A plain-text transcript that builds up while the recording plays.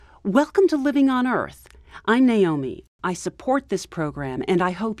Welcome to Living on Earth. I'm Naomi. I support this program, and I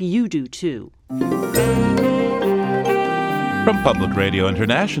hope you do too. From Public Radio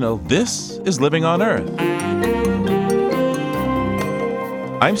International, this is Living on Earth.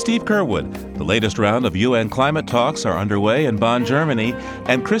 I'm Steve Curwood. The latest round of UN climate talks are underway in Bonn, Germany,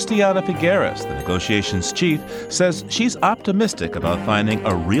 and Christiana Figueres, the negotiations chief, says she's optimistic about finding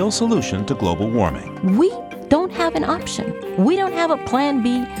a real solution to global warming. We don't have an option. We don't have a plan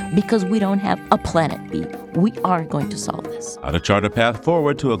B because we don't have a planet B. We are going to solve this. How to chart a path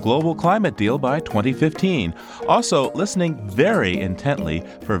forward to a global climate deal by 2015. Also, listening very intently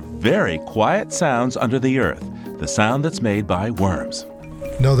for very quiet sounds under the earth, the sound that's made by worms.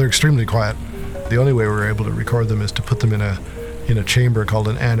 No, they're extremely quiet. The only way we're able to record them is to put them in a chamber called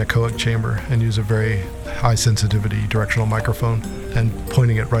an anechoic chamber and use a very high sensitivity directional microphone and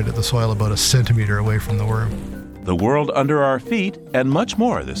pointing it right at the soil about a centimeter away from the worm. The world under our feet and much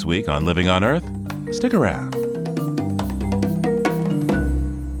more this week on Living on Earth. Stick around.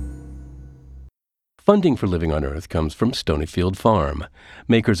 Funding for Living on Earth comes from Stonyfield Farm,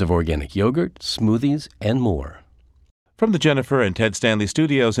 makers of organic yogurt, smoothies, and more. From the Jennifer and Ted Stanley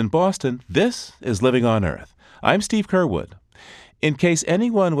studios in Boston, this is Living on Earth. I'm Steve Curwood. In case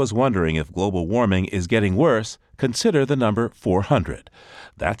anyone was wondering if global warming is getting worse, consider the number 400.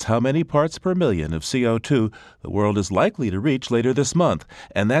 That's how many parts per million of CO2 the world is likely to reach later this month,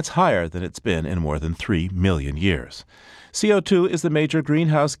 and that's higher than it's been in more than 3 million years. CO2 is the major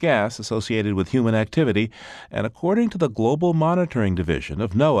greenhouse gas associated with human activity, and according to the Global Monitoring Division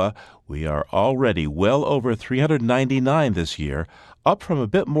of NOAA, we are already well over 399 this year, up from a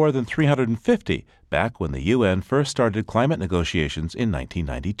bit more than 350 back when the UN first started climate negotiations in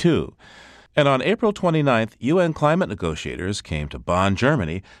 1992. And on April 29th, UN climate negotiators came to Bonn,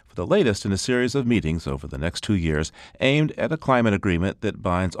 Germany, for the latest in a series of meetings over the next 2 years aimed at a climate agreement that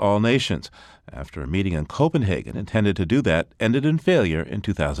binds all nations, after a meeting in Copenhagen intended to do that ended in failure in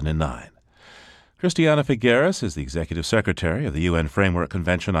 2009. Christiana Figueres is the Executive Secretary of the UN Framework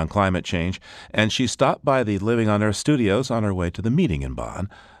Convention on Climate Change, and she stopped by the Living on Earth studios on her way to the meeting in Bonn.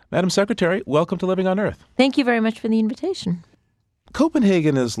 Madam Secretary, welcome to Living on Earth. Thank you very much for the invitation.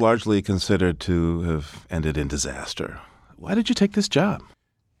 Copenhagen is largely considered to have ended in disaster. Why did you take this job?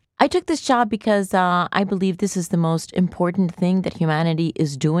 I took this job because I believe this is the most important thing that humanity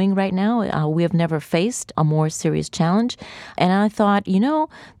is doing right now. We have never faced a more serious challenge. And I thought,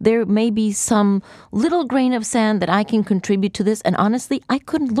 there may be some little grain of sand that I can contribute to this. And honestly, I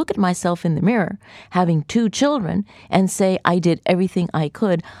couldn't look at myself in the mirror, having 2 children, and say I did everything I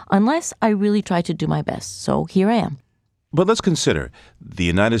could unless I really tried to do my best. So here I am. But let's consider, the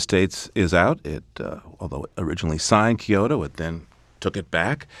United States is out. Although it originally signed Kyoto, it then took it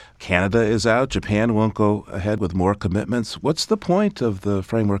back. Canada is out. Japan won't go ahead with more commitments. What's the point of the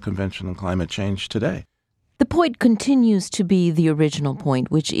Framework Convention on Climate Change today? The point continues to be the original point,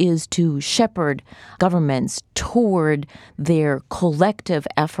 which is to shepherd governments toward their collective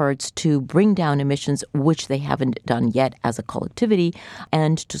efforts to bring down emissions, which they haven't done yet as a collectivity,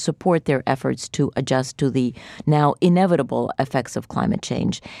 and to support their efforts to adjust to the now inevitable effects of climate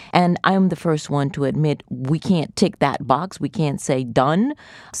change. And I'm the first one to admit we can't tick that box. We can't say done,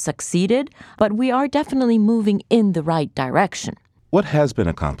 succeeded, but we are definitely moving in the right direction. What has been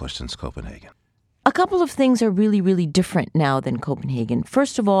accomplished since Copenhagen? A couple of things are really, really different now than Copenhagen.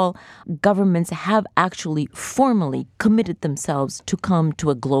 First of all, governments have actually formally committed themselves to come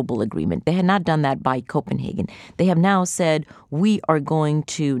to a global agreement. They had not done that by Copenhagen. They have now said, we are going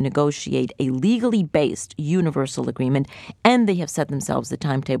to negotiate a legally based universal agreement, and they have set themselves the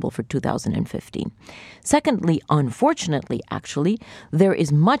timetable for 2015. Secondly, unfortunately, actually, there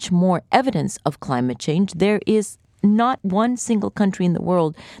is much more evidence of climate change. There is not one single country in the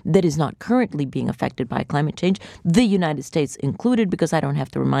world that is not currently being affected by climate change, the United States included, because I don't have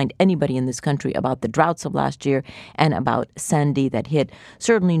to remind anybody in this country about the droughts of last year and about Sandy that hit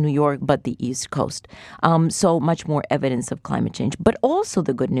certainly New York, but the East Coast. So much more evidence of climate change. But also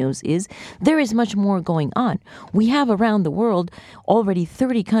the good news is there is much more going on. We have around the world already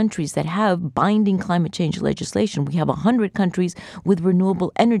 30 countries that have binding climate change legislation. We have 100 countries with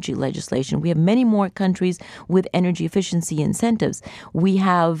renewable energy legislation. We have many more countries with energy efficiency incentives. We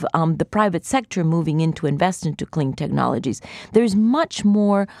have the private sector moving in to invest into clean technologies. There's much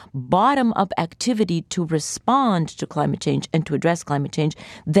more bottom-up activity to respond to climate change and to address climate change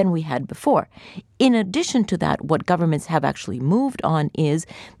than we had before. In addition to that, what governments have actually moved on is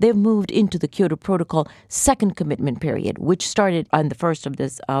they've moved into the Kyoto Protocol second commitment period, which started on the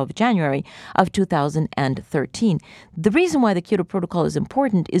 1st of January of 2013. The reason why the Kyoto Protocol is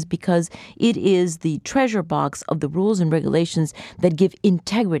important is because it is the treasure box of the rules and regulations that give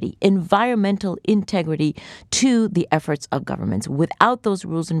integrity, environmental integrity to the efforts of governments. Without those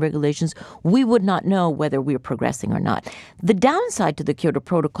rules and regulations, we would not know whether we're progressing or not. The downside to the Kyoto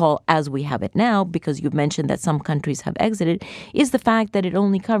Protocol as we have it now, because you've mentioned that some countries have exited, is the fact that it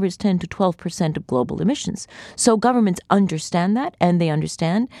only covers 10 to 12% of global emissions. So governments understand that, and they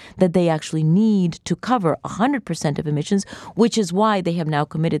understand that they actually need to cover 100% of emissions, which is why they have now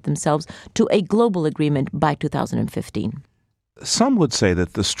committed themselves to a global agreement by 2015. Some would say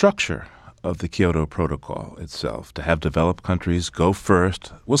that the structure of the Kyoto Protocol itself, to have developed countries go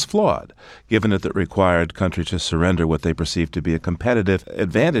first, was flawed, given that it required countries to surrender what they perceived to be a competitive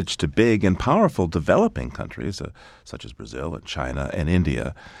advantage to big and powerful developing countries, such as Brazil and China and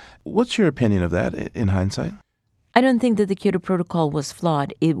India. What's your opinion of that in hindsight? I don't think that the Kyoto Protocol was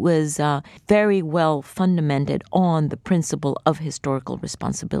flawed. It was very well fundamented on the principle of historical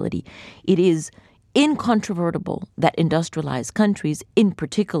responsibility. It is incontrovertible that industrialized countries, in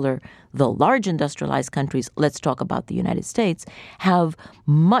particular the large industrialized countries, let's talk about the United States, have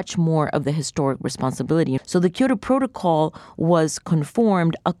much more of the historic responsibility. So the Kyoto Protocol was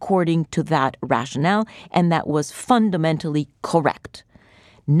conformed according to that rationale, and that was fundamentally correct.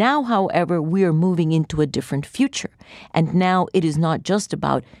 Now, however, we are moving into a different future. And now it is not just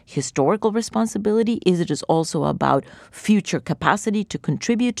about historical responsibility, it is also about future capacity to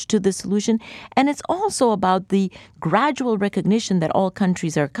contribute to the solution. And it's also about the gradual recognition that all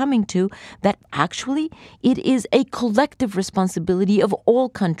countries are coming to that actually it is a collective responsibility of all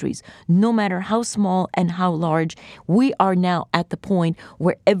countries, no matter how small and how large. We are now at the point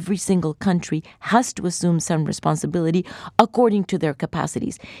where every single country has to assume some responsibility according to their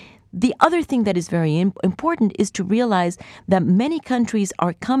capacities. The other thing that is very important is to realize that many countries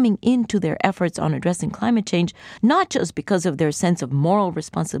are coming into their efforts on addressing climate change, not just because of their sense of moral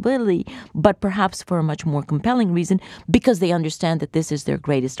responsibility, but perhaps for a much more compelling reason, because they understand that this is their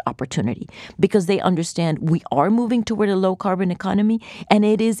greatest opportunity, because they understand we are moving toward a low-carbon economy, and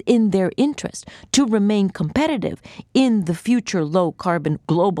it is in their interest to remain competitive in the future low-carbon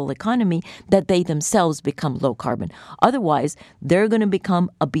global economy that they themselves become low-carbon. Otherwise, they're going to become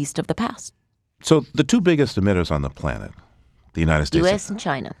a beast of the past. So the two biggest emitters on the planet, the United States, U.S. and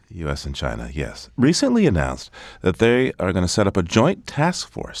China. U.S. and China, yes, recently announced that they are going to set up a joint task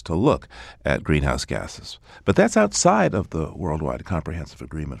force to look at greenhouse gases. But that's outside of the Worldwide Comprehensive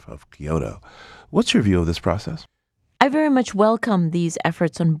Agreement of Kyoto. What's your view of this process? I very much welcome these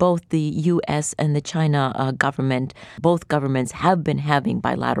efforts on both the U.S. and the China government. Both governments have been having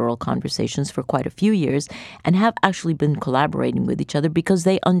bilateral conversations for quite a few years and have actually been collaborating with each other because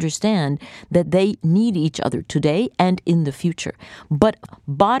they understand that they need each other today and in the future. But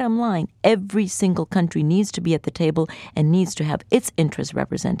bottom line, every single country needs to be at the table and needs to have its interests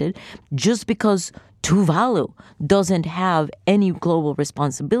represented. Just because Tuvalu doesn't have any global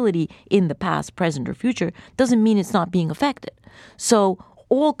responsibility in the past, present, or future doesn't mean it's not being affected. So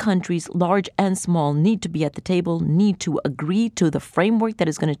all countries, large and small, need to be at the table, need to agree to the framework that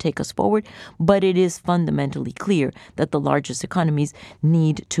is going to take us forward. But it is fundamentally clear that the largest economies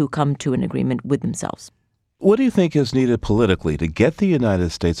need to come to an agreement with themselves. What do you think is needed politically to get the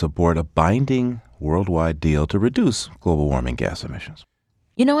United States aboard a binding worldwide deal to reduce global warming gas emissions?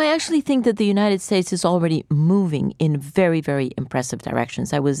 You know, I actually think that the United States is already moving in very, very impressive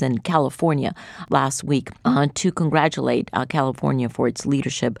directions. I was in California last week to congratulate California for its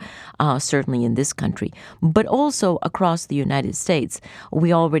leadership, certainly in this country, but also across the United States.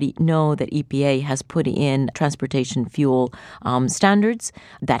 We already know that EPA has put in transportation fuel standards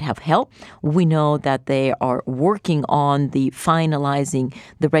that have helped. We know that they are working on finalizing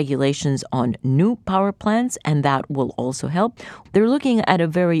the regulations on new power plants, and that will also help. They're looking at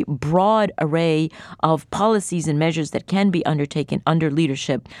a very broad array of policies and measures that can be undertaken under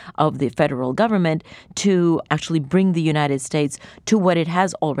leadership of the federal government to actually bring the United States to what it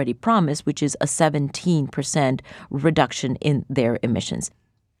has already promised, which is a 17% reduction in their emissions.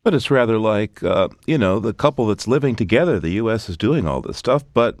 But it's rather like, the couple that's living together. The U.S. is doing all this stuff,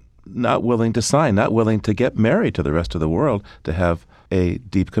 but not willing to sign, not willing to get married to the rest of the world to have a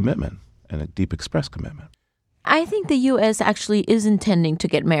deep commitment and a deep express commitment. I think the U.S. actually is intending to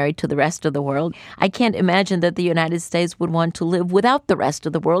get married to the rest of the world. I can't imagine that the United States would want to live without the rest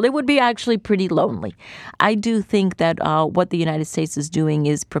of the world. It would be actually pretty lonely. I do think that what the United States is doing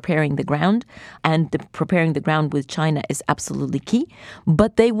is preparing the ground, and preparing the ground with China is absolutely key.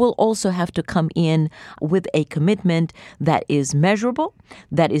 But they will also have to come in with a commitment that is measurable,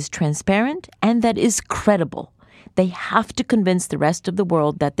 that is transparent, and that is credible. They have to convince the rest of the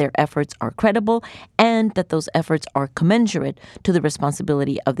world that their efforts are credible and that those efforts are commensurate to the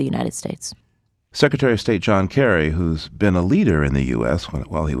responsibility of the United States. Secretary of State John Kerry, who's been a leader in the U.S.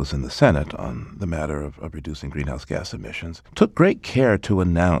 while he was in the Senate on the matter of reducing greenhouse gas emissions, took great care to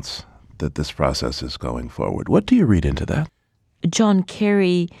announce that this process is going forward. What do you read into that? John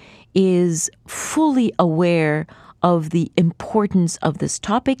Kerry is fully aware of the importance of this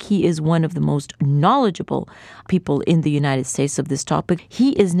topic. He is one of the most knowledgeable people in the United States of this topic.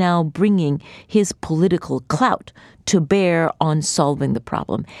 He is now bringing his political clout to bear on solving the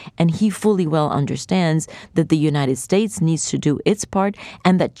problem. And he fully well understands that the United States needs to do its part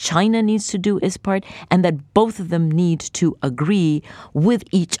and that China needs to do its part and that both of them need to agree with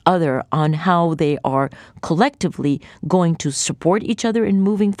each other on how they are collectively going to support each other in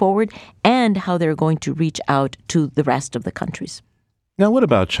moving forward and how they're going to reach out to the rest of the countries. Now, what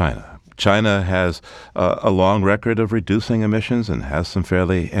about China? China has a long record of reducing emissions and has some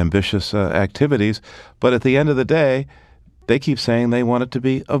fairly ambitious activities. But at the end of the day, they keep saying they want it to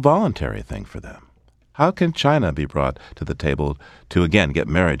be a voluntary thing for them. How can China be brought to the table to, again, get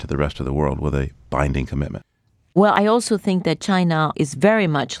married to the rest of the world with a binding commitment? Well, I also think that China is very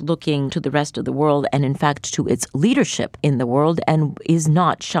much looking to the rest of the world and, in fact, to its leadership in the world and is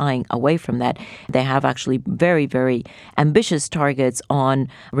not shying away from that. They have actually very, very ambitious targets on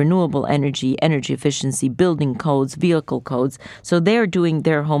renewable energy, energy efficiency, building codes, vehicle codes. So they're doing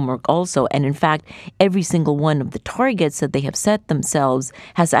their homework also. And, in fact, every single one of the targets that they have set themselves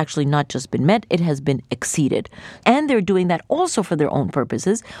has actually not just been met, it has been exceeded. And they're doing that also for their own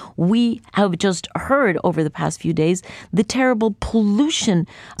purposes. We have just heard over the past few days the terrible pollution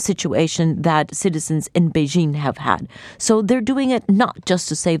situation that citizens in Beijing have had. So they're doing it not just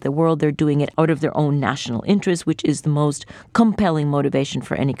to save the world, they're doing it out of their own national interest, which is the most compelling motivation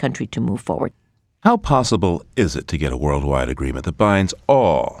for any country to move forward. How possible is it to get a worldwide agreement that binds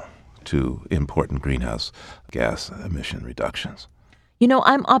all to important greenhouse gas emission reductions? You know,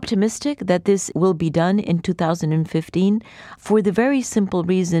 I'm optimistic that this will be done in 2015 for the very simple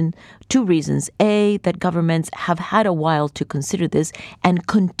reason, two reasons. A, that governments have had a while to consider this and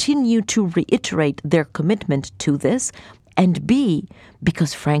continue to reiterate their commitment to this. And B,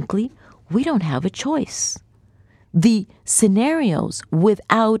 because frankly, we don't have a choice. The scenarios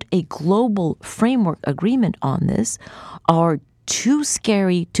without a global framework agreement on this are too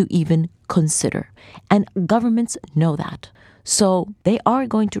scary to even consider. And governments know that. So they are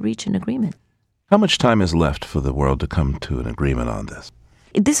going to reach an agreement. How much time is left for the world to come to an agreement on this?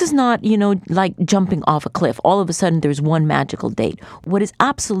 This is not, like jumping off a cliff. All of a sudden, there's one magical date. What is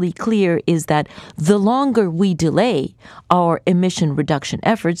absolutely clear is that the longer we delay our emission reduction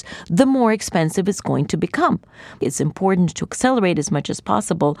efforts, the more expensive it's going to become. It's important to accelerate as much as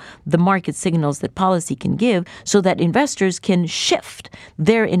possible the market signals that policy can give so that investors can shift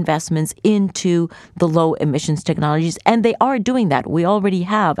their investments into the low emissions technologies. And they are doing that. We already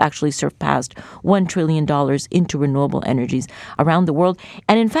have actually surpassed $1 trillion into renewable energies around the world.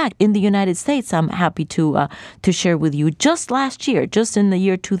 And in fact, in the United States, I'm happy to share with you, just last year, just in the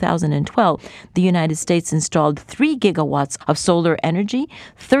year 2012, the United States installed 3 gigawatts of solar energy,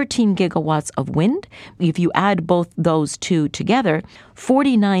 13 gigawatts of wind. If you add both those two together,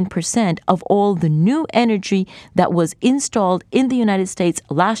 49% of all the new energy that was installed in the United States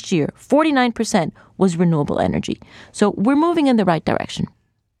last year, 49% was renewable energy. So we're moving in the right direction.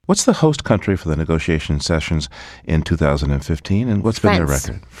 What's the host country for the negotiation sessions in 2015, and what's been their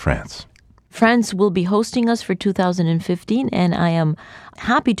record? France. France will be hosting us for 2015, and I am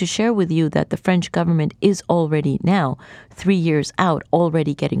happy to share with you that the French government is already now, 3 years out,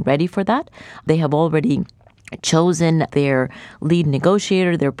 already getting ready for that. They have already chosen their lead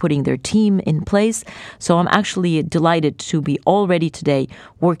negotiator. They're putting their team in place. So I'm actually delighted to be already today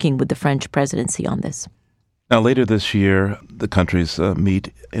working with the French presidency on this. Now, later this year, the countries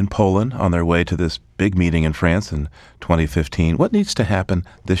meet in Poland on their way to this big meeting in France in 2015. What needs to happen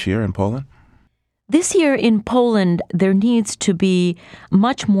this year in Poland? This year in Poland, there needs to be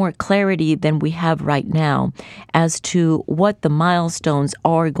much more clarity than we have right now as to what the milestones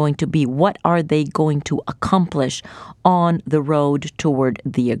are going to be. What are they going to accomplish on the road toward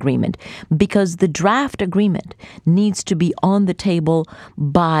the agreement, because the draft agreement needs to be on the table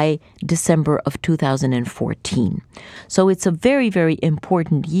by December of 2014. So it's a very, very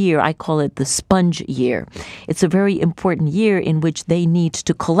important year. I call it the sponge year. It's a very important year in which they need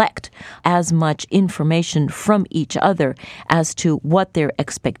to collect as much information from each other as to what their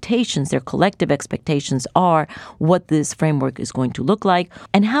expectations, their collective expectations are, what this framework is going to look like,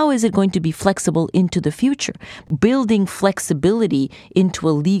 and how is it going to be flexible into the future. Building flexibility into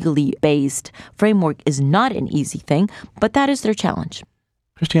a legally based framework is not an easy thing, but that is their challenge.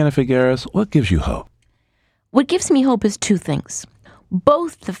 Christiana Figueres, what gives you hope? What gives me hope is two things.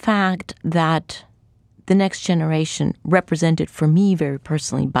 Both the fact that the next generation, represented for me very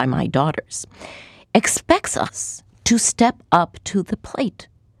personally by my daughters, expects us to step up to the plate.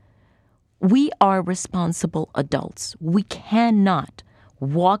 We are responsible adults. We cannot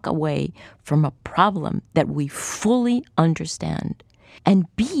walk away from a problem that we fully understand. And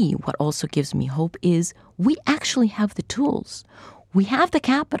B, what also gives me hope is we actually have the tools. We have the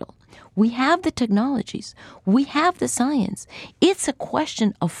capital. We have the technologies. We have the science. It's a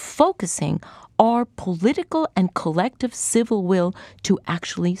question of focusing our political and collective civil will to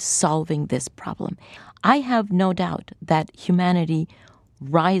actually solving this problem. I have no doubt that humanity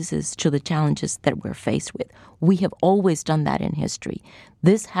rises to the challenges that we're faced with. We have always done that in history.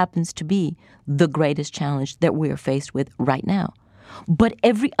 This happens to be the greatest challenge that we are faced with right now. But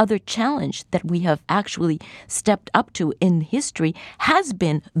every other challenge that we have actually stepped up to in history has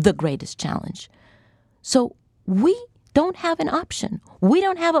been the greatest challenge. So we don't have an option. We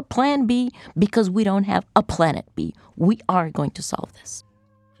don't have a plan B because we don't have a planet B. We are going to solve this.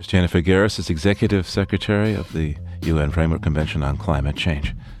 Christiana Figueres is Executive Secretary of the UN Framework Convention on Climate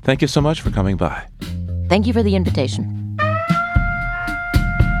Change. Thank you so much for coming by. Thank you for the invitation.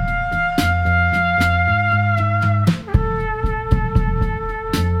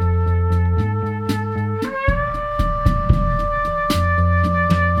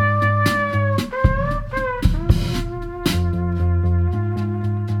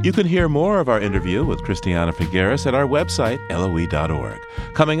 You can hear more of our interview with Christiana Figueres at our website, LOE.org.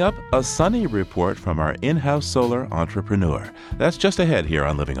 Coming up, a sunny report from our in-house solar entrepreneur. That's just ahead here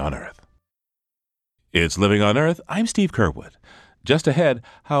on Living on Earth. It's Living on Earth. I'm Steve Curwood. Just ahead,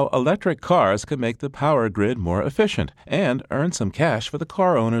 how electric cars can make the power grid more efficient and earn some cash for the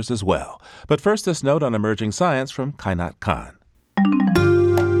car owners as well. But first, this note on emerging science from Kainat Khan.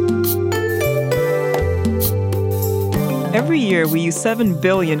 Every year, we use 7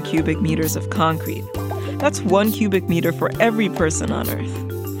 billion cubic meters of concrete. That's 1 cubic meter for every person on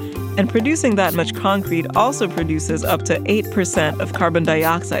Earth. And producing that much concrete also produces up to 8% of carbon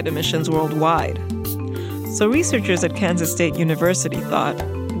dioxide emissions worldwide. So researchers at Kansas State University thought,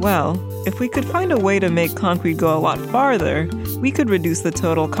 well, if we could find a way to make concrete go a lot farther, we could reduce the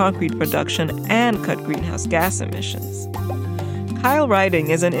total concrete production and cut greenhouse gas emissions. Kyle Riding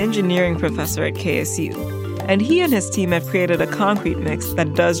is an engineering professor at KSU. And he and his team have created a concrete mix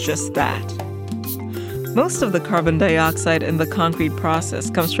that does just that. Most of the carbon dioxide in the concrete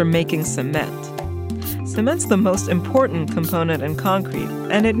process comes from making cement. Cement's the most important component in concrete,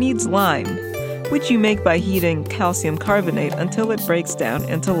 and it needs lime, which you make by heating calcium carbonate until it breaks down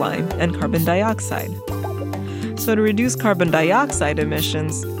into lime and carbon dioxide. So to reduce carbon dioxide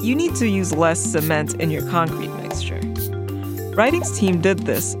emissions, you need to use less cement in your concrete mixture. Riding's team did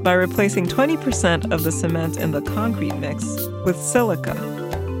this by replacing 20% of the cement in the concrete mix with silica.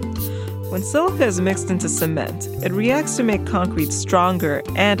 When silica is mixed into cement, it reacts to make concrete stronger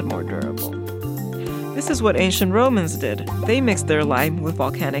and more durable. This is what ancient Romans did. They mixed their lime with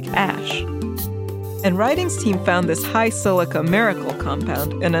volcanic ash. And Riding's team found this high silica miracle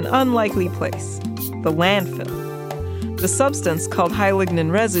compound in an unlikely place, the landfill. The substance, called high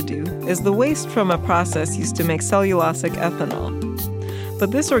lignin residue, is the waste from a process used to make cellulosic ethanol. But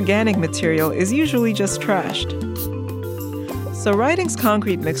this organic material is usually just trashed. So Riding's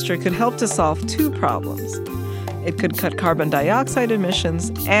concrete mixture could help to solve two problems. It could cut carbon dioxide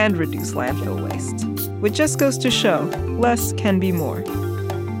emissions and reduce landfill waste, which just goes to show less can be more.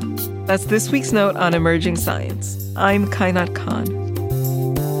 That's this week's note on emerging science. I'm Kainat Khan.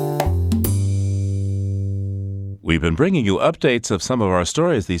 We've been bringing you updates of some of our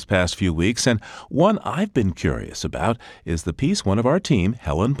stories these past few weeks, and one I've been curious about is the piece one of our team,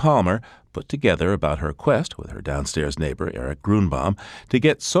 Helen Palmer, put together about her quest with her downstairs neighbor, Eric Grunbaum, to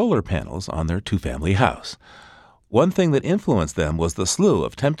get solar panels on their two-family house. One thing that influenced them was the slew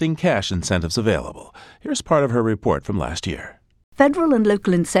of tempting cash incentives available. Here's part of her report from last year. Federal and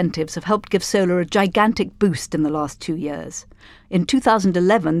local incentives have helped give solar a gigantic boost in the last 2 years. In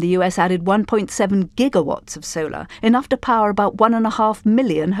 2011, the US added 1.7 gigawatts of solar, enough to power about 1.5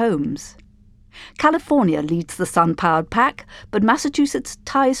 million homes. California leads the sun-powered pack, but Massachusetts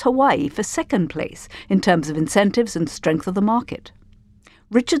ties Hawaii for second place in terms of incentives and strength of the market.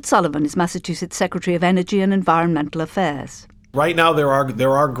 Richard Sullivan is Massachusetts Secretary of Energy and Environmental Affairs. Right now, there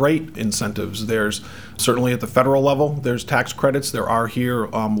are great incentives. There's certainly at the federal level, there's tax credits. There are here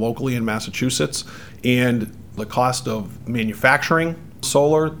locally in Massachusetts. And the cost of manufacturing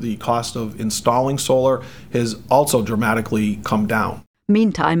solar, the cost of installing solar has also dramatically come down.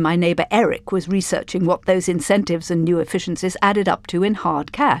 Meantime, my neighbour Eric was researching what those incentives and new efficiencies added up to in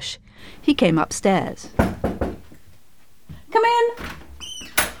hard cash. He came upstairs. Come in.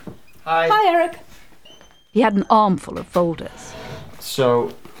 Hi, Eric. He had an armful of folders.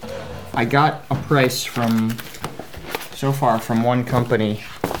 So I got a price from one company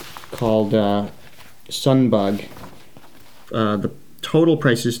called Sunbug. The total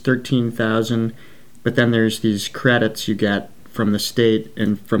price is $13,000, but then there's these credits you get from the state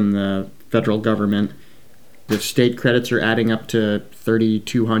and from the federal government. The state credits are adding up to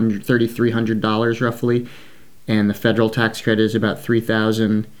 $3,300 roughly, and the federal tax credit is about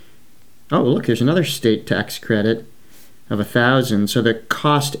 $3,000. Oh, look, there's another state tax credit of $1,000. So the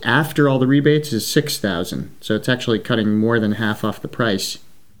cost after all the rebates is $6,000. So it's actually cutting more than half off the price.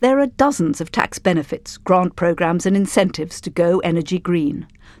 There are dozens of tax benefits, grant programs and incentives to go energy green.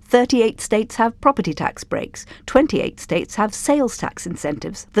 38 states have property tax breaks. 28 states have sales tax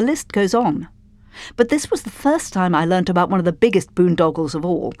incentives. The list goes on. But this was the first time I learnt about one of the biggest boondoggles of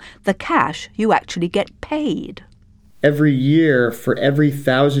all, the cash you actually get paid. Every year, for every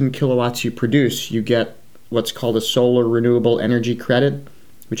 1,000 kilowatts you produce, you get what's called a solar renewable energy credit,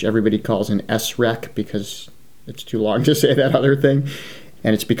 which everybody calls an SREC because it's too long to say that other thing.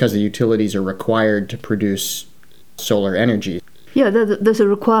 And it's because the utilities are required to produce solar energy. Yeah, there's a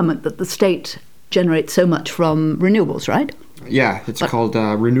requirement that the state generates so much from renewables, right? Yeah, it's called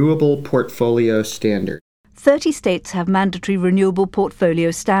Renewable Portfolio Standard. 30 states have mandatory renewable portfolio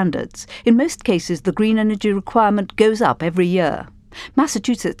standards. In most cases, the green energy requirement goes up every year.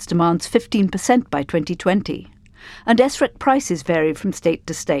 Massachusetts demands 15% by 2020. And SREC prices vary from state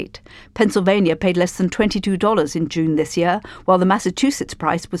to state. Pennsylvania paid less than $22 in June this year, while the Massachusetts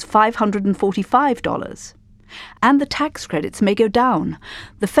price was $545. And the tax credits may go down.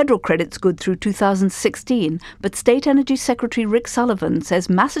 The federal credit's good through 2016, but State Energy Secretary Rick Sullivan says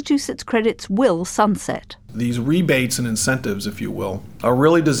Massachusetts credits will sunset. These rebates and incentives, if you will, are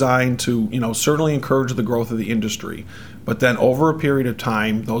really designed to, certainly encourage the growth of the industry. But then over a period of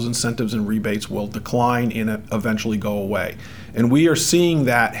time, those incentives and rebates will decline and eventually go away. And we are seeing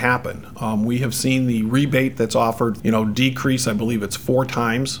that happen. We have seen the rebate that's offered, decrease. I believe it's 4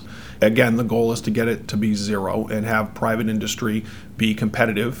 times. Again, the goal is to get it to be zero and have private industry be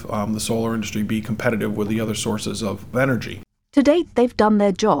competitive, the solar industry be competitive with the other sources of energy. To date, they've done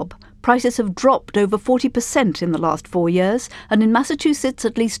their job. Prices have dropped over 40% in the last 4 years, and in Massachusetts,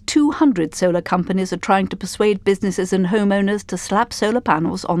 at least 200 solar companies are trying to persuade businesses and homeowners to slap solar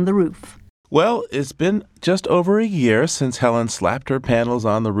panels on the roof. Well, it's been just over a year since Helen slapped her panels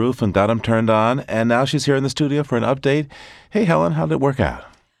on the roof and got them turned on, and now she's here in the studio for an update. Hey, Helen, how did it work out?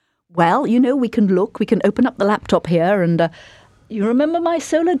 Well, we can open up the laptop here, and you remember my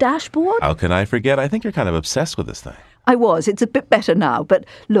solar dashboard? How can I forget? I think you're kind of obsessed with this thing. I was. It's a bit better now. But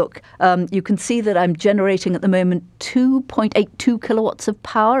look, you can see that I'm generating at the moment 2.82 kilowatts of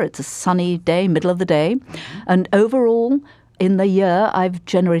power. It's a sunny day, middle of the day. And overall, in the year, I've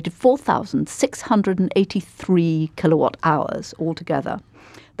generated 4,683 kilowatt hours altogether.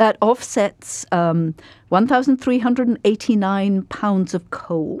 That offsets 1,389 pounds of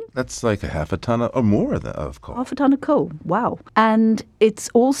coal. That's like a half a ton or more of coal. Half a ton of coal, wow. And it's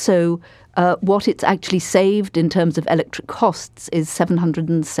also what it's actually saved in terms of electric costs is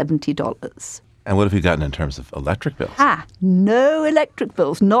 $770. And what have you gotten in terms of electric bills? No electric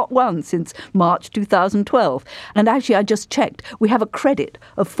bills, not one since March 2012. And actually, I just checked. We have a credit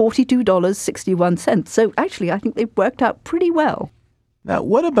of $42.61. So actually, I think they've worked out pretty well. Now,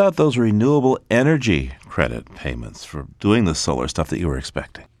 what about those renewable energy credit payments for doing the solar stuff that you were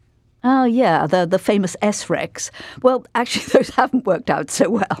expecting? Oh, yeah, the famous SRECs. Well, actually, those haven't worked out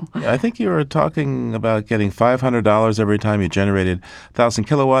so well. I think you were talking about getting $500 every time you generated 1,000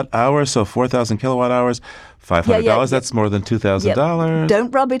 kilowatt hours, so 4,000 kilowatt hours, $500, that's more than $2,000.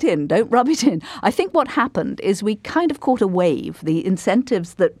 Don't rub it in. I think what happened is we kind of caught a wave. The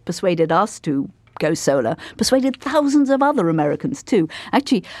incentives that persuaded us to go solar persuaded thousands of other Americans too.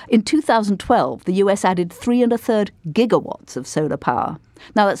 Actually, in 2012, the US added 3 1/3 gigawatts of solar power.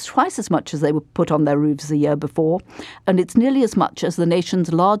 Now, that's twice as much as they were put on their roofs the year before, and it's nearly as much as the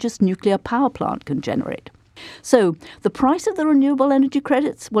nation's largest nuclear power plant can generate. So the price of the renewable energy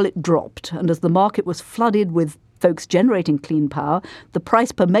credits, well, it dropped, and as the market was flooded with folks generating clean power, the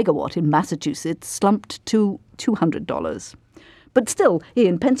price per megawatt in Massachusetts slumped to $200. But still,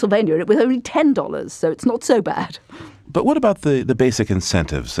 in Pennsylvania, it was only $10, so it's not so bad. But what about the basic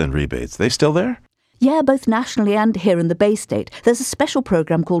incentives and rebates? They still there? Yeah, both nationally and here in the Bay State. There's a special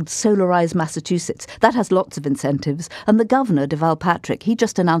program called Solarize Massachusetts. That has lots of incentives. And the governor, Deval Patrick, he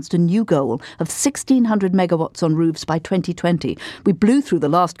just announced a new goal of 1,600 megawatts on roofs by 2020. We blew through the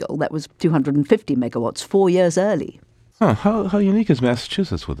last goal. That was 250 megawatts 4 years early. Huh, how unique is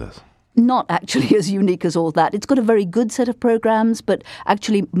Massachusetts with this? Not actually as unique as all that. It's got a very good set of programs, but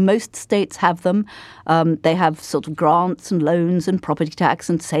actually most states have them. They have sort of grants and loans and property tax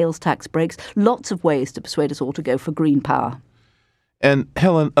and sales tax breaks. Lots of ways to persuade us all to go for green power. And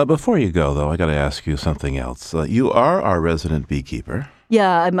Helen, before you go, though, I got to ask you something else. You are our resident beekeeper.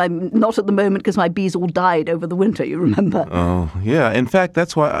 Yeah, I'm not at the moment because my bees all died over the winter, you remember. Oh, yeah. In fact,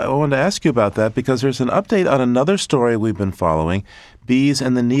 that's why I wanted to ask you about that, because there's an update on another story we've been following, bees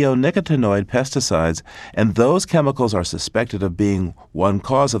and the neonicotinoid pesticides, and those chemicals are suspected of being one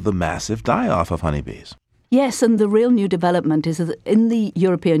cause of the massive die-off of honeybees. Yes, and the real new development is that in the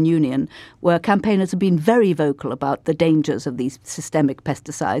European Union, where campaigners have been very vocal about the dangers of these systemic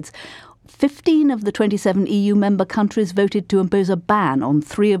pesticides, 15 of the 27 EU member countries voted to impose a ban on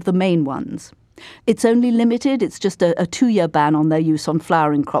 3 of the main ones. It's only limited, it's just a 2-year ban on their use on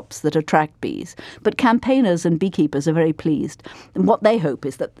flowering crops that attract bees. But campaigners and beekeepers are very pleased. And what they hope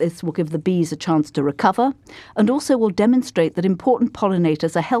is that this will give the bees a chance to recover and also will demonstrate that important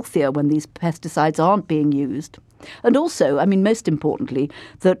pollinators are healthier when these pesticides aren't being used. And also, most importantly,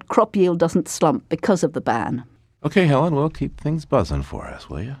 that crop yield doesn't slump because of the ban. Okay, Helen, well, keep things buzzing for us,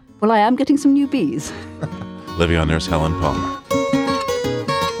 will you? Well, I am getting some new bees. Living on Earth's Helen Palmer.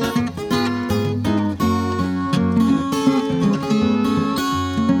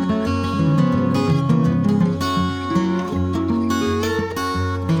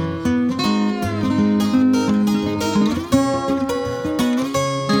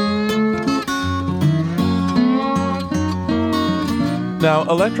 Now,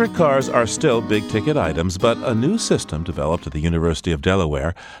 electric cars are still big-ticket items, but a new system developed at the University of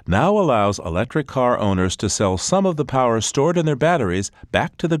Delaware now allows electric car owners to sell some of the power stored in their batteries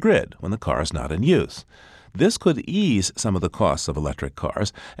back to the grid when the car is not in use. This could ease some of the costs of electric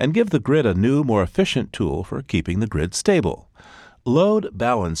cars and give the grid a new, more efficient tool for keeping the grid stable. Load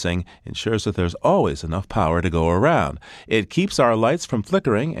balancing ensures that there's always enough power to go around. It keeps our lights from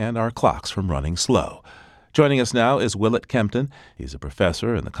flickering and our clocks from running slow. Joining us now is Willett Kempton. He's a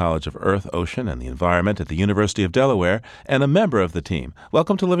professor in the College of Earth, Ocean, and the Environment at the University of Delaware and a member of the team.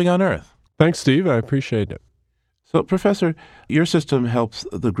 Welcome to Living on Earth. Thanks, Steve. I appreciate it. So, Professor, your system helps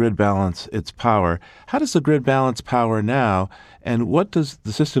the grid balance its power. How does the grid balance power now, and what does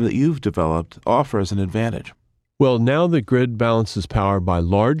the system that you've developed offer as an advantage? Well, now the grid balances power by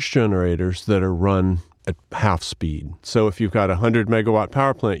large generators that are run at half speed. So if you've got a 100 megawatt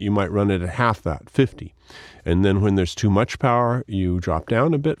power plant, you might run it at half that, 50. And then when there's too much power, you drop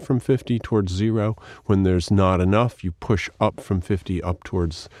down a bit from 50 towards 0. When there's not enough, you push up from 50 up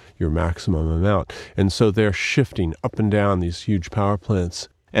towards your maximum amount. And so they're shifting up and down these huge power plants.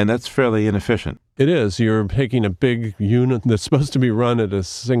 And that's fairly inefficient. It is. You're taking a big unit that's supposed to be run at a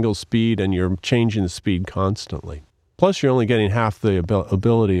single speed, and you're changing the speed constantly. Plus, you're only getting half the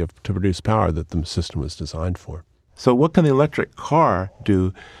ability to produce power that the system was designed for. So what can the electric car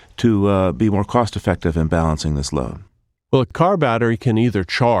do to be more cost-effective in balancing this load? Well, a car battery can either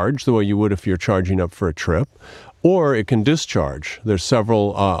charge the way you would if you're charging up for a trip, or it can discharge. There's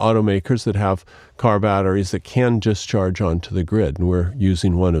several automakers that have car batteries that can discharge onto the grid, and we're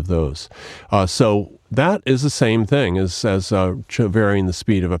using one of those. So that is the same thing as varying the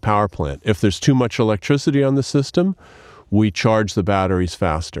speed of a power plant. If there's too much electricity on the system, we charge the batteries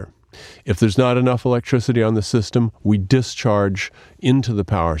faster. If there's not enough electricity on the system, we discharge into the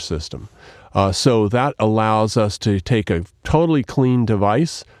power system. So that allows us to take a totally clean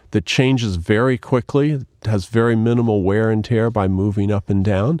device that changes very quickly, has very minimal wear and tear by moving up and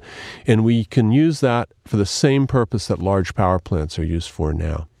down, and we can use that for the same purpose that large power plants are used for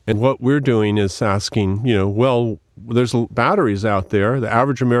now. And what we're doing is asking, there's batteries out there. The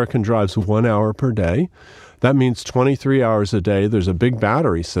average American drives 1 hour per day. That means 23 hours a day. There's a big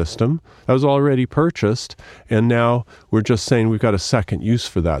battery system that was already purchased, and now we're just saying we've got a second use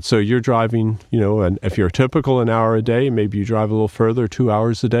for that. So you're driving, and if you're typical an hour a day, maybe you drive a little further, 2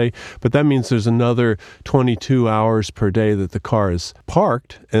 hours a day, but that means there's another 22 hours per day that the car is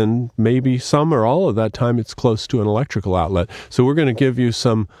parked, and maybe some or all of that time it's close to an electrical outlet. So we're going to give you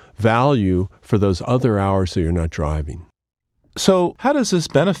some value for those other hours that you're not driving. So how does this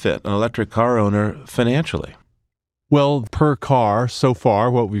benefit an electric car owner financially? Well, per car, so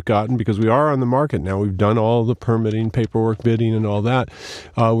far, what we've gotten, because we are on the market now, we've done all the permitting, paperwork, bidding, and all that,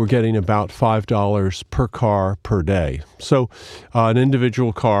 we're getting about $5 per car per day. So an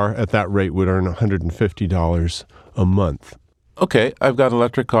individual car at that rate would earn $150 a month. Okay, I've got an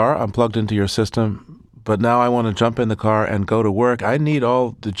electric car. I'm plugged into your system. But now I want to jump in the car and go to work. I need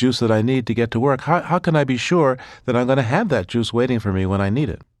all the juice that I need to get to work. How can I be sure that I'm going to have that juice waiting for me when I need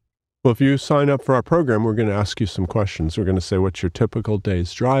it? Well, if you sign up for our program, we're going to ask you some questions. We're going to say, what's your typical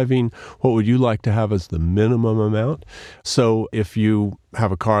day's driving? What would you like to have as the minimum amount? So if you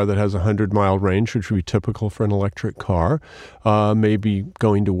have a car that has a 100-mile range, which would be typical for an electric car, maybe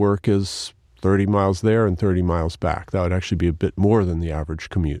going to work is 30 miles there and 30 miles back. That would actually be a bit more than the average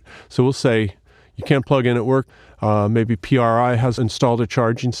commute. So we'll say, you can't plug in at work. Maybe PRI hasn't installed a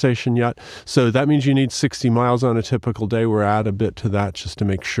charging station yet. So that means you need 60 miles on a typical day. We're add a bit to that just to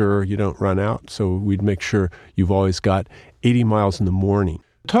make sure you don't run out. So we'd make sure you've always got 80 miles in the morning.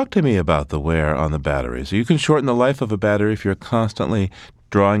 Talk to me about the wear on the batteries. You can shorten the life of a battery if you're constantly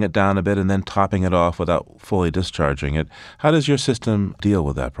drawing it down a bit and then topping it off without fully discharging it. How does your system deal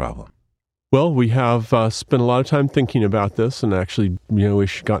with that problem? Well, we have spent a lot of time thinking about this, and actually,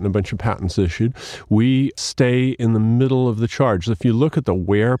 we've gotten a bunch of patents issued. We stay in the middle of the charge. If you look at the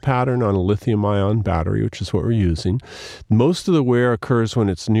wear pattern on a lithium-ion battery, which is what we're using, most of the wear occurs when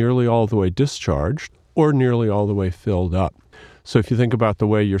it's nearly all the way discharged or nearly all the way filled up. So if you think about the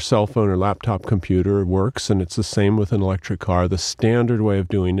way your cell phone or laptop computer works, and it's the same with an electric car, the standard way of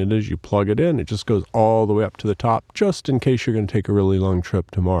doing it is you plug it in, it just goes all the way up to the top, just in case you're going to take a really long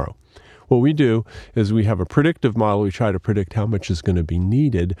trip tomorrow. What we do is we have a predictive model. We try to predict how much is going to be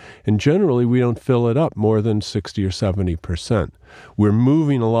needed, and generally we don't fill it up more than 60 or 70%. We're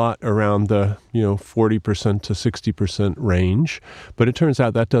moving a lot around the 40% to 60% range, but it turns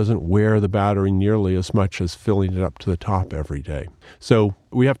out that doesn't wear the battery nearly as much as filling it up to the top every day. So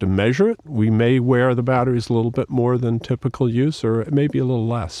we have to measure it. We may wear the batteries a little bit more than typical use, or it may be a little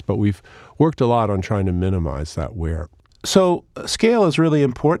less, but we've worked a lot on trying to minimize that wear. So scale is really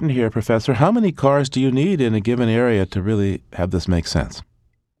important here, Professor. How many cars do you need in a given area to really have this make sense?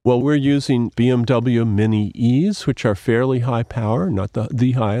 Well, we're using BMW Mini E's, which are fairly high power, not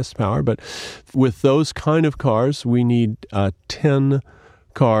the highest power, but with those kind of cars, we need 10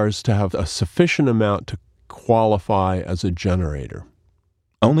 cars to have a sufficient amount to qualify as a generator.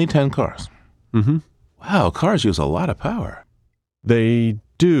 Only 10 cars? Mm-hmm. Wow, cars use a lot of power. They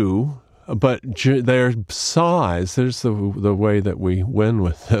do. But their size, there's the way that we win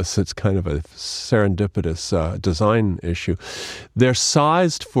with this. It's kind of a serendipitous design issue. They're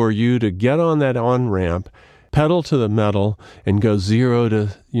sized for you to get on that on-ramp, pedal to the metal, and go 0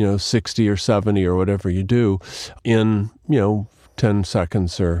 to 60 or 70 or whatever you do in 10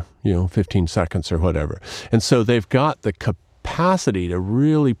 seconds or 15 seconds or whatever. And so they've got the capacity to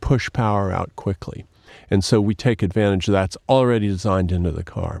really push power out quickly. And so we take advantage of that. It's already designed into the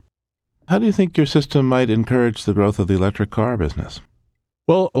car. How do you think your system might encourage the growth of the electric car business?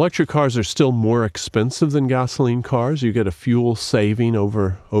 Well, electric cars are still more expensive than gasoline cars. You get a fuel saving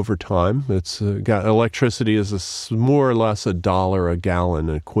over time. Electricity is more or less $1 a gallon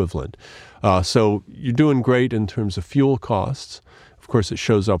equivalent. So you're doing great in terms of fuel costs. Of course, it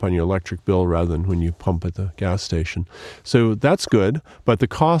shows up on your electric bill rather than when you pump at the gas station. So that's good, but the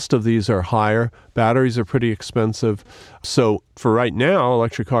cost of these are higher. Batteries are pretty expensive. So for right now,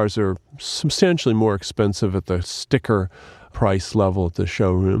 electric cars are substantially more expensive at the sticker price level at the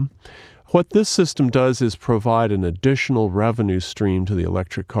showroom. What this system does is provide an additional revenue stream to the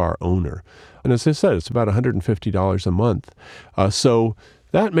electric car owner. And as I said, it's about $150 a month. So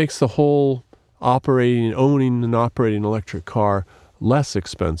that makes the whole owning and operating an electric car less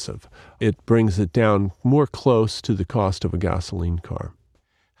expensive. It brings it down more close to the cost of a gasoline car.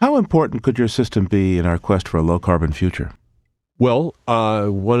 How important could your system be in our quest for a low-carbon future? Well,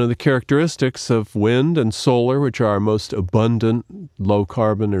 one of the characteristics of wind and solar, which are our most abundant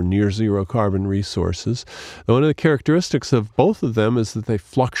low-carbon or near-zero carbon resources, one of the characteristics of both of them is that they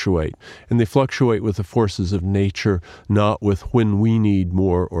fluctuate, and they fluctuate with the forces of nature, not with when we need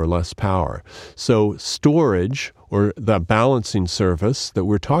more or less power. So storage or that balancing service that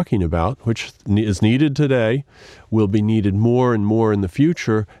we're talking about, which is needed today, will be needed more and more in the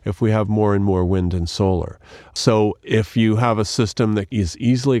future if we have more and more wind and solar. So if you have a system that is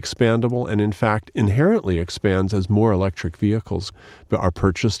easily expandable and in fact inherently expands as more electric vehicles are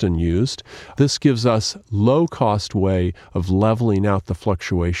purchased and used, this gives us low-cost way of leveling out the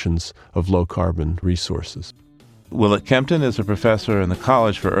fluctuations of low-carbon resources. Willett Kempton is a professor in the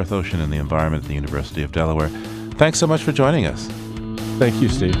College for Earth, Ocean, and the Environment at the University of Delaware. Thanks so much for joining us. Thank you,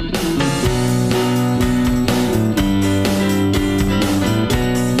 Steve.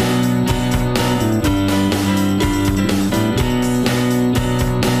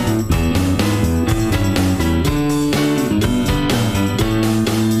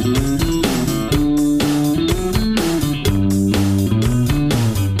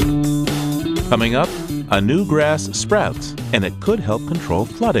 Coming up, a new grass sprouts, and it could help control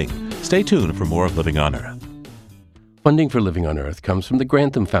flooding. Stay tuned for more of Living on Earth. Funding for Living on Earth comes from the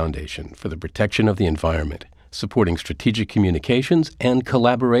Grantham Foundation for the Protection of the Environment, supporting strategic communications and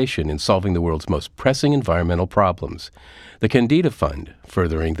collaboration in solving the world's most pressing environmental problems. The Candida Fund,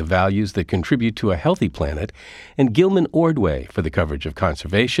 furthering the values that contribute to a healthy planet, and Gilman Ordway for the coverage of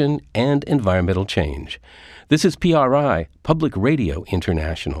conservation and environmental change. This is PRI, Public Radio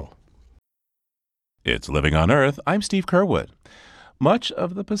International. It's Living on Earth. I'm Steve Curwood. Much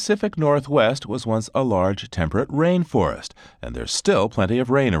of the Pacific Northwest was once a large temperate rainforest, and there's still plenty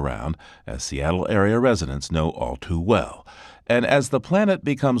of rain around, as Seattle area residents know all too well. And as the planet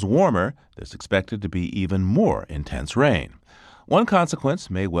becomes warmer, there's expected to be even more intense rain. One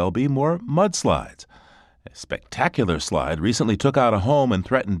consequence may well be more mudslides. A spectacular slide recently took out a home and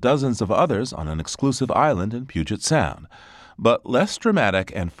threatened dozens of others on an exclusive island in Puget Sound. But less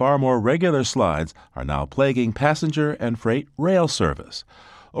dramatic and far more regular slides are now plaguing passenger and freight rail service.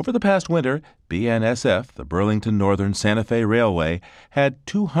 Over the past winter, BNSF, the Burlington Northern Santa Fe Railway, had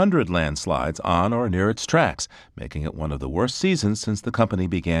 200 landslides on or near its tracks, making it one of the worst seasons since the company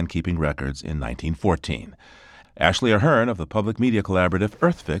began keeping records in 1914. Ashley Ahern of the public media collaborative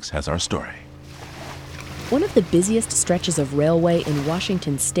EarthFix has our story. One of the busiest stretches of railway in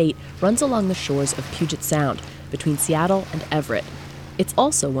Washington state runs along the shores of Puget Sound, between Seattle and Everett. It's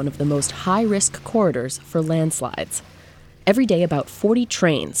also one of the most high-risk corridors for landslides. Every day, about 40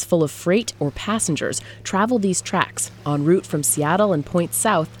 trains full of freight or passengers travel these tracks en route from Seattle and points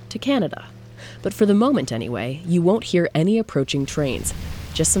south to Canada. But for the moment, anyway, you won't hear any approaching trains,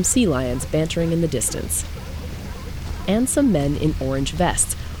 just some sea lions bantering in the distance. And some men in orange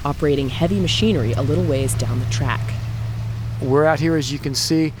vests, operating heavy machinery a little ways down the track. We're out here, as you can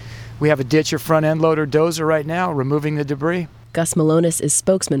see. We have a ditcher front-end loader dozer right now, removing the debris. Gus Malonis is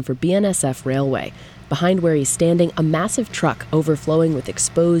spokesman for BNSF Railway. Behind where he's standing, a massive truck overflowing with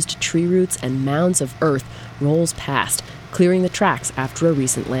exposed tree roots and mounds of earth rolls past, clearing the tracks after a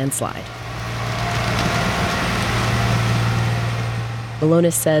recent landslide.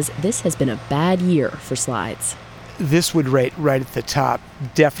 Malonis says this has been a bad year for slides. This would rate right at the top,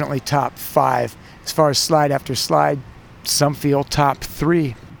 definitely top 5. As far as slide after slide, some feel top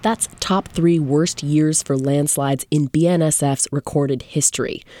 3. That's top 3 worst years for landslides in BNSF's recorded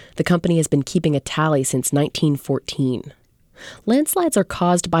history. The company has been keeping a tally since 1914. Landslides are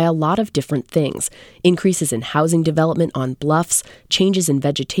caused by a lot of different things: increases in housing development on bluffs, changes in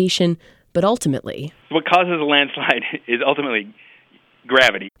vegetation, but ultimately... What causes a landslide is ultimately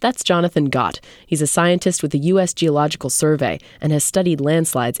gravity. That's Jonathan Gott. He's a scientist with the U.S. Geological Survey and has studied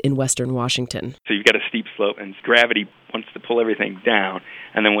landslides in western Washington. So you've got a steep slope, and gravity wants to pull everything down.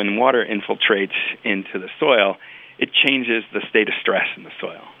 And then when water infiltrates into the soil, it changes the state of stress in the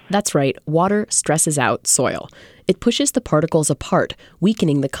soil. That's right. Water stresses out soil. It pushes the particles apart,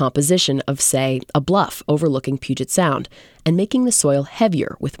 weakening the composition of, say, a bluff overlooking Puget Sound, and making the soil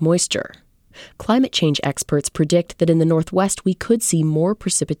heavier with moisture. Climate change experts predict that in the Northwest we could see more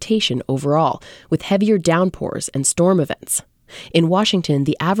precipitation overall, with heavier downpours and storm events. In Washington,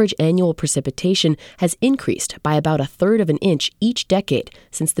 the average annual precipitation has increased by about 1/3 of an inch each decade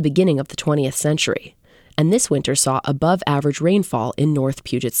since the beginning of the 20th century. And this winter saw above-average rainfall in North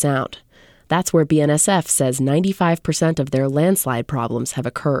Puget Sound. That's where BNSF says 95% of their landslide problems have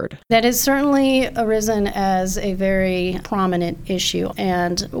occurred. That has certainly arisen as a very prominent issue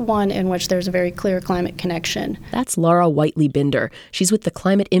and one in which there's a very clear climate connection. That's Laura Whiteley-Binder. She's with the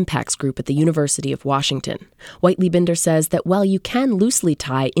Climate Impacts Group at the University of Washington. Whiteley-Binder says that while you can loosely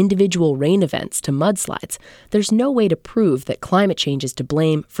tie individual rain events to mudslides, there's no way to prove that climate change is to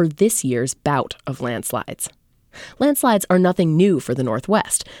blame for this year's bout of landslides. Landslides are nothing new for the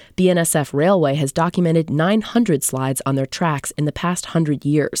Northwest. BNSF Railway has documented 900 slides on their tracks in the past 100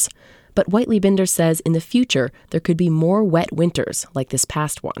 years. But Whiteley-Binder says in the future, there could be more wet winters like this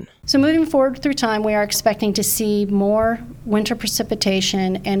past one. So moving forward through time, we are expecting to see more winter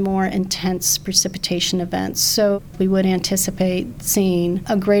precipitation and more intense precipitation events. So we would anticipate seeing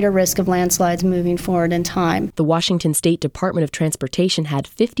a greater risk of landslides moving forward in time. The Washington State Department of Transportation had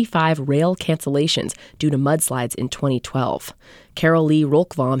 55 rail cancellations due to mudslides in 2012. Carol Lee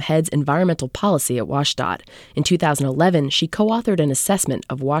Rolkvam heads environmental policy at WashDOT. In 2011, she co-authored an assessment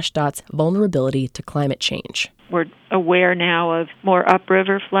of WashDOT's vulnerability to climate change. We're aware now of more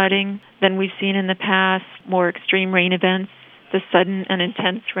upriver flooding than we've seen in the past, more extreme rain events, the sudden and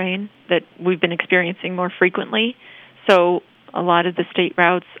intense rain that we've been experiencing more frequently. So a lot of the state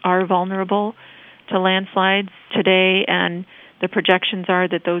routes are vulnerable to landslides today, and the projections are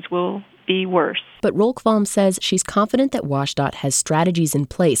that those will be worse. But Rolkvam says she's confident that WashDOT has strategies in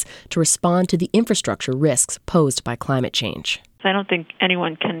place to respond to the infrastructure risks posed by climate change. I don't think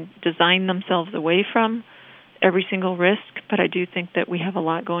anyone can design themselves away from every single risk, but I do think that we have a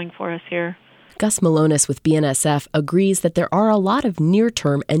lot going for us here. Gus Malonis with BNSF agrees that there are a lot of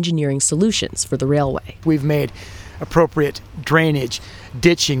near-term engineering solutions for the railway. We've made appropriate drainage,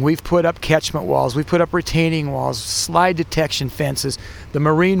 ditching. We've put up catchment walls. We've put up retaining walls, slide detection fences, the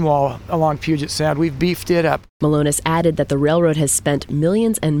marine wall along Puget Sound. We've beefed it up. Malonis added that the railroad has spent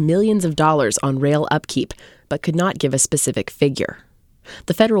millions and millions of dollars on rail upkeep, but could not give a specific figure.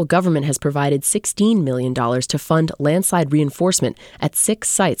 The federal government has provided $16 million to fund landslide reinforcement at 6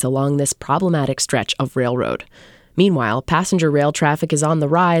 sites along this problematic stretch of railroad. Meanwhile, passenger rail traffic is on the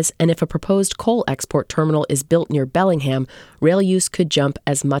rise, and if a proposed coal export terminal is built near Bellingham, rail use could jump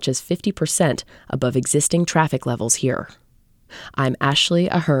as much as 50% above existing traffic levels here. I'm Ashley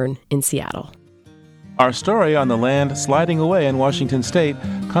Ahern in Seattle. Our story on the land sliding away in Washington state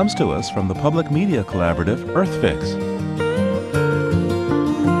comes to us from the public media collaborative EarthFix.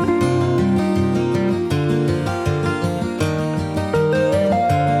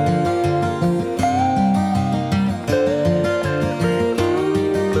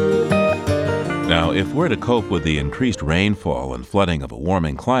 Now, if we're to cope with the increased rainfall and flooding of a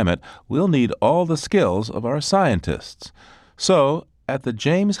warming climate, we'll need all the skills of our scientists. So, at the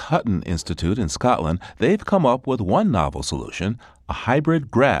James Hutton Institute in Scotland, they've come up with one novel solution, a hybrid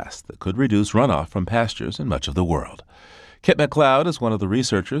grass that could reduce runoff from pastures in much of the world. Kit McLeod is one of the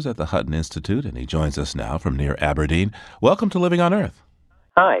researchers at the Hutton Institute, and he joins us now from near Aberdeen. Welcome to Living on Earth.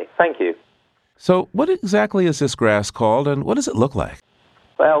 Hi, thank you. So, what exactly is this grass called, and what does it look like?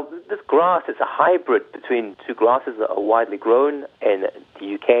 Well, this grass is a hybrid between two grasses that are widely grown in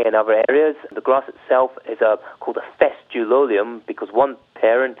the UK and other areas. The grass itself is called a festulolium because one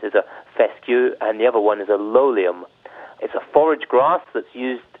parent is a fescue and the other one is a lolium. It's a forage grass that's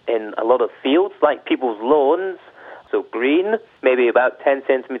used in a lot of fields, like people's lawns, so green, maybe about 10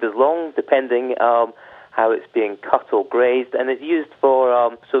 centimeters long, depending how it's being cut or grazed, and it's used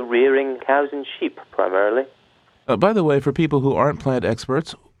for rearing cows and sheep primarily. By the way, for people who aren't plant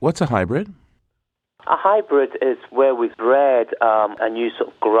experts, what's a hybrid? A hybrid is where we've bred a new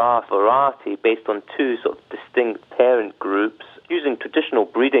sort of grass variety based on two sort of distinct parent groups using traditional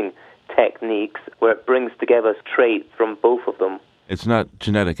breeding techniques where it brings together traits from both of them. It's not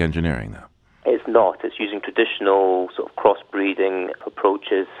genetic engineering, though? It's not. It's using traditional sort of crossbreeding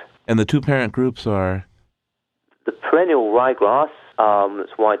approaches. And the two parent groups are? The perennial ryegrass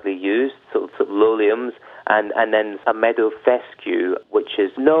that's widely used, sort of loliums, and then a meadow fescue, which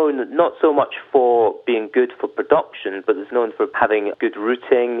is known not so much for being good for production, but is known for having good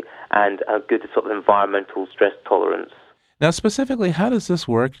rooting and a good sort of environmental stress tolerance. Now, specifically, how does this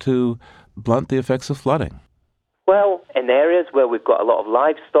work to blunt the effects of flooding? Well, in areas where we've got a lot of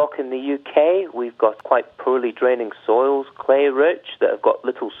livestock in the UK, we've got quite poorly draining soils, clay-rich, that have got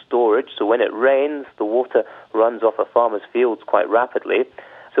little storage, so when it rains, the water runs off a farmer's fields quite rapidly.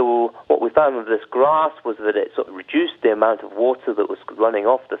 So what we found with this grass was that it sort of reduced the amount of water that was running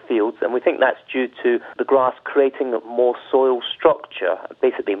off the fields, and we think that's due to the grass creating more soil structure,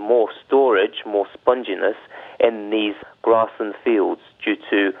 basically more storage, more sponginess in these grassland fields due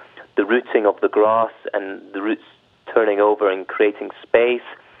to the rooting of the grass and the roots turning over and creating space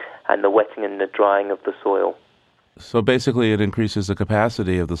and the wetting and the drying of the soil. So basically it increases the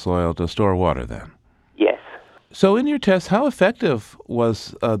capacity of the soil to store water then? Yes. So in your test, how effective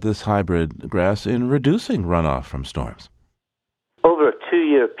was this hybrid grass in reducing runoff from storms? Over a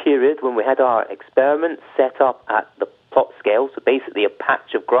 2-year period, when we had our experiment set up at the plot scale, so basically a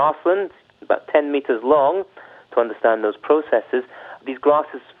patch of grassland, about 10 meters long, to understand those processes, these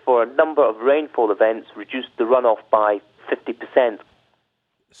grasses, for a number of rainfall events, reduced the runoff by 50%.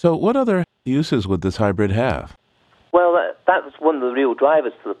 So what other uses would this hybrid have? Well, that was one of the real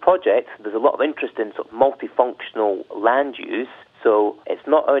drivers for the project. There's a lot of interest in sort of multifunctional land use, so it's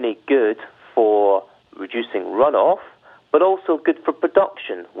not only good for reducing runoff, but also good for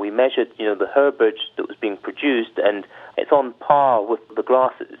production. We measured, the herbage that was being produced, and it's on par with the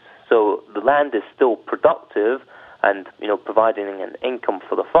grasses. So the land is still productive and, providing an income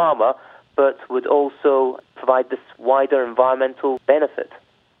for the farmer, but would also provide this wider environmental benefit.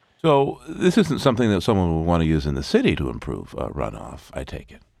 So this isn't something that someone would want to use in the city to improve runoff, I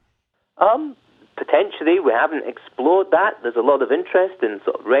take it. Potentially, we haven't explored that. There's a lot of interest in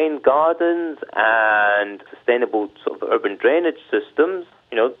sort of rain gardens and sustainable sort of urban drainage systems.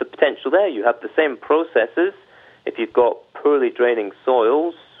 The potential there. You have the same processes. If you've got poorly draining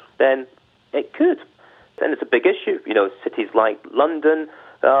soils, then it could. And it's a big issue. Cities like London,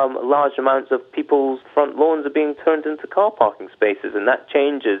 large amounts of people's front lawns are being turned into car parking spaces, and that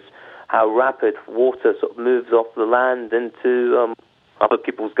changes how rapid water sort of moves off the land into other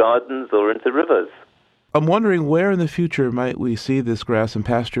people's gardens or into rivers. I'm wondering where in the future might we see this grass in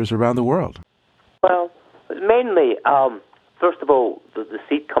pastures around the world? Well, mainly, first of all, the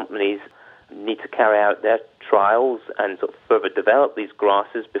seed companies need to carry out their trials and sort of further develop these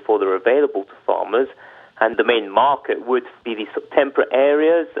grasses before they're available to farmers. And the main market would be these sort of temperate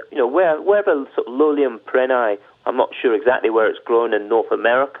areas, wherever sort of Lolium perenni. I'm not sure exactly where it's grown in North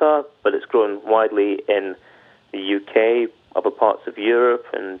America, but it's grown widely in the UK, other parts of Europe,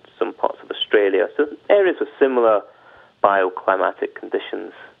 and some parts of Australia. So areas with similar bioclimatic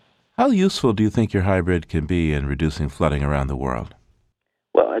conditions. How useful do you think your hybrid can be in reducing flooding around the world?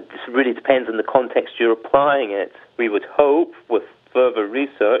 Well, it just really depends on the context you're applying it. We would hope, with further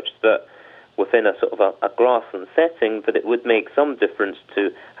research, that within a sort of a grassland setting, that it would make some difference to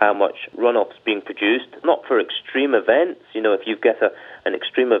how much runoff's being produced, not for extreme events. If you get an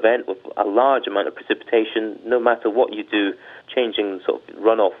extreme event with a large amount of precipitation, no matter what you do, changing sort of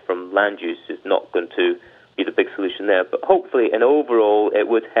runoff from land use is not going to be the big solution there. But hopefully, and overall, it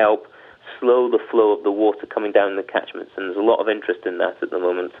would help slow the flow of the water coming down the catchments, and there's a lot of interest in that at the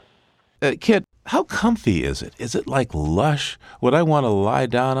moment. Kit, how comfy is it? Is it like lush? Would I want to lie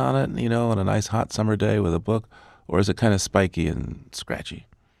down on it, on a nice hot summer day with a book? Or is it kind of spiky and scratchy?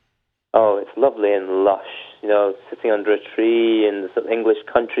 Oh, it's lovely and lush. Sitting under a tree in the sort of English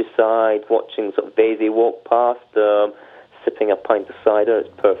countryside, watching sort of Daisy walk past, sipping a pint of cider. It's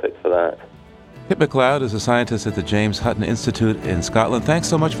perfect for that. Kit McLeod is a scientist at the James Hutton Institute in Scotland. Thanks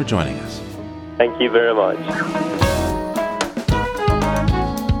so much for joining us. Thank you very much.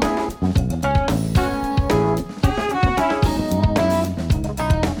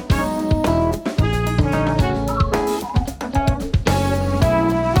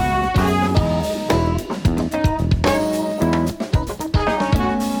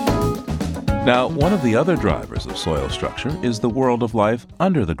 Now, one of the other drivers of soil structure is the world of life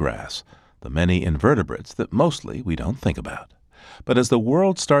under the grass, the many invertebrates that mostly we don't think about. But as the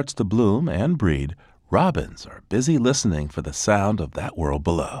world starts to bloom and breed, robins are busy listening for the sound of that world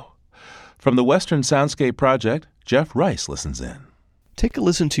below. From the Western Soundscape Project, Jeff Rice listens in. Take a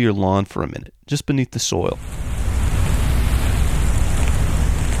listen to your lawn for a minute, just beneath the soil.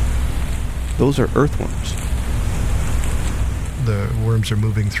 Those are earthworms. The worms are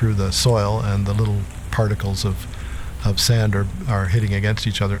moving through the soil, and the little particles of sand are hitting against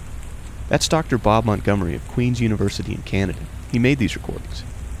each other. That's Dr. Bob Montgomery of Queen's University in Canada. He made these recordings.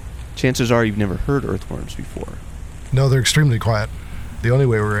 Chances are you've never heard earthworms before. No, they're extremely quiet. The only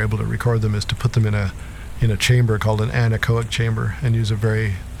way we're able to record them is to put them in a chamber called an anechoic chamber and use a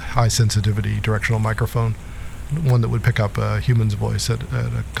very high sensitivity directional microphone, one that would pick up a human's voice at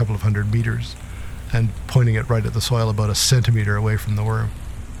a couple of 100 meters, and pointing it right at the soil about a centimeter away from the worm.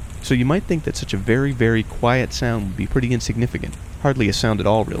 So you might think that such a very, very quiet sound would be pretty insignificant. Hardly a sound at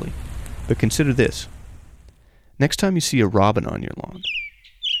all, really. But consider this. Next time you see a robin on your lawn,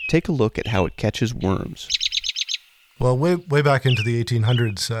 take a look at how it catches worms. Well, way back into the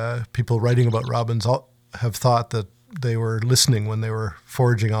 1800s, people writing about robins have thought that they were listening when they were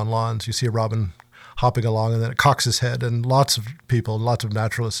foraging on lawns. You see a robin hopping along, and then it cocks its head, and lots of people, lots of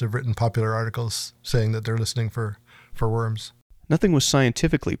naturalists have written popular articles saying that they're listening for worms. Nothing was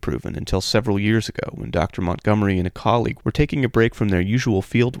scientifically proven until several years ago when Dr. Montgomery and a colleague were taking a break from their usual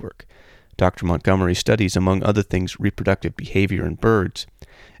fieldwork. Dr. Montgomery studies, among other things, reproductive behavior in birds,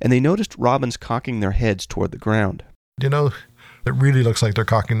 and they noticed robins cocking their heads toward the ground. It really looks like they're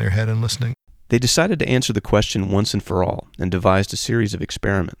cocking their head and listening. They decided to answer the question once and for all, and devised a series of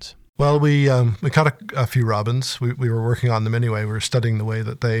experiments. Well, we caught a few robins. We were working on them anyway. We were studying the way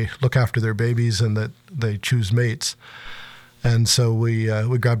that they look after their babies and that they choose mates. And so we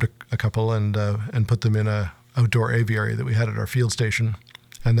grabbed a couple and put them in a outdoor aviary that we had at our field station.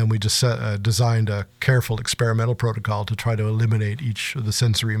 And then we just designed a careful experimental protocol to try to eliminate each of the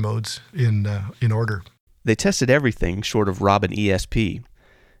sensory modes in order. They tested everything short of robin ESP.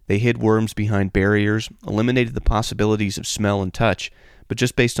 They hid worms behind barriers, eliminated the possibilities of smell and touch, but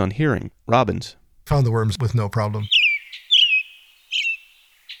just based on hearing, robins found the worms with no problem.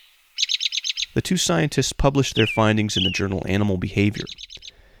 The two scientists published their findings in the journal Animal Behavior.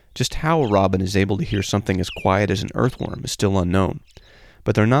 Just how a robin is able to hear something as quiet as an earthworm is still unknown,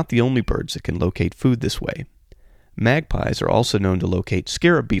 but they're not the only birds that can locate food this way. Magpies are also known to locate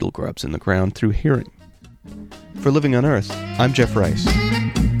scarab beetle grubs in the ground through hearing. For Living on Earth, I'm Jeff Rice.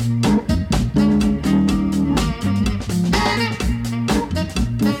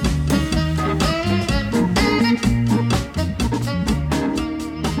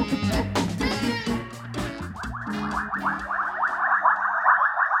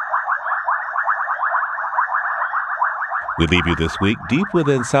 We leave you this week deep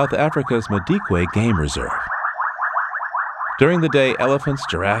within South Africa's Madikwe Game Reserve. During the day, elephants,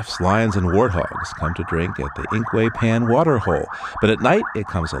 giraffes, lions, and warthogs come to drink at the Inkwe Pan water hole, but at night it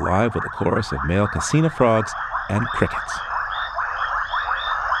comes alive with a chorus of male Cassina frogs and crickets.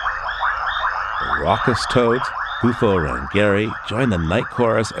 The raucous toads, Bufo and Gary, join the night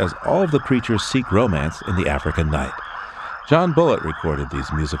chorus as all of the creatures seek romance in the African night. John Bullitt recorded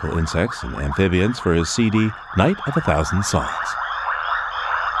these musical insects and amphibians for his CD, Night of a Thousand Songs.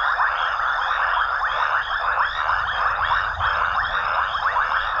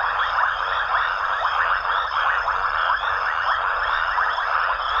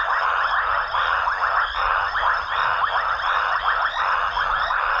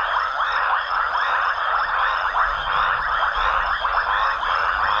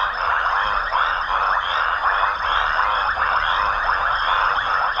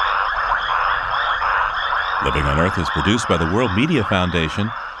 Living on Earth is produced by the World Media Foundation.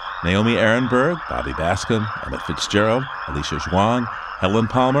 Naomi Ehrenberg, Bobby Bascom, Emmett Fitzgerald, Alicia Zhuang, Helen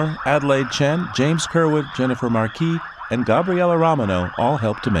Palmer, Adelaide Chen, James Kerwood, Jennifer Marquis, and Gabriella Romano all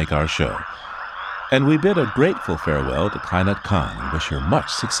helped to make our show. And we bid a grateful farewell to Kainat Khan and wish her much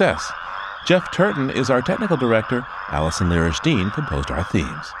success. Jeff Turton is our technical director. Allison Lirish-Dean composed our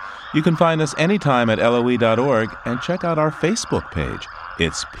themes. You can find us anytime at LOE.org and check out our Facebook page.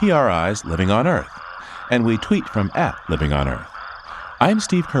 It's PRI's Living on Earth. And we tweet from @LivingOnEarth. I'm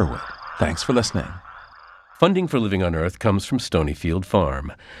Steve Kerwood. Thanks for listening. Funding for Living on Earth comes from Stonyfield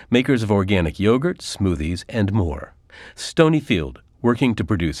Farm, makers of organic yogurt, smoothies, and more. Stonyfield, working to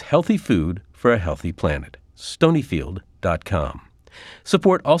produce healthy food for a healthy planet. Stonyfield.com.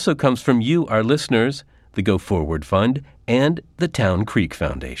 Support also comes from you, our listeners, the Go Forward Fund, and the Town Creek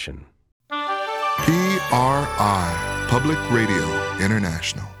Foundation. PRI, Public Radio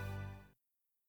International.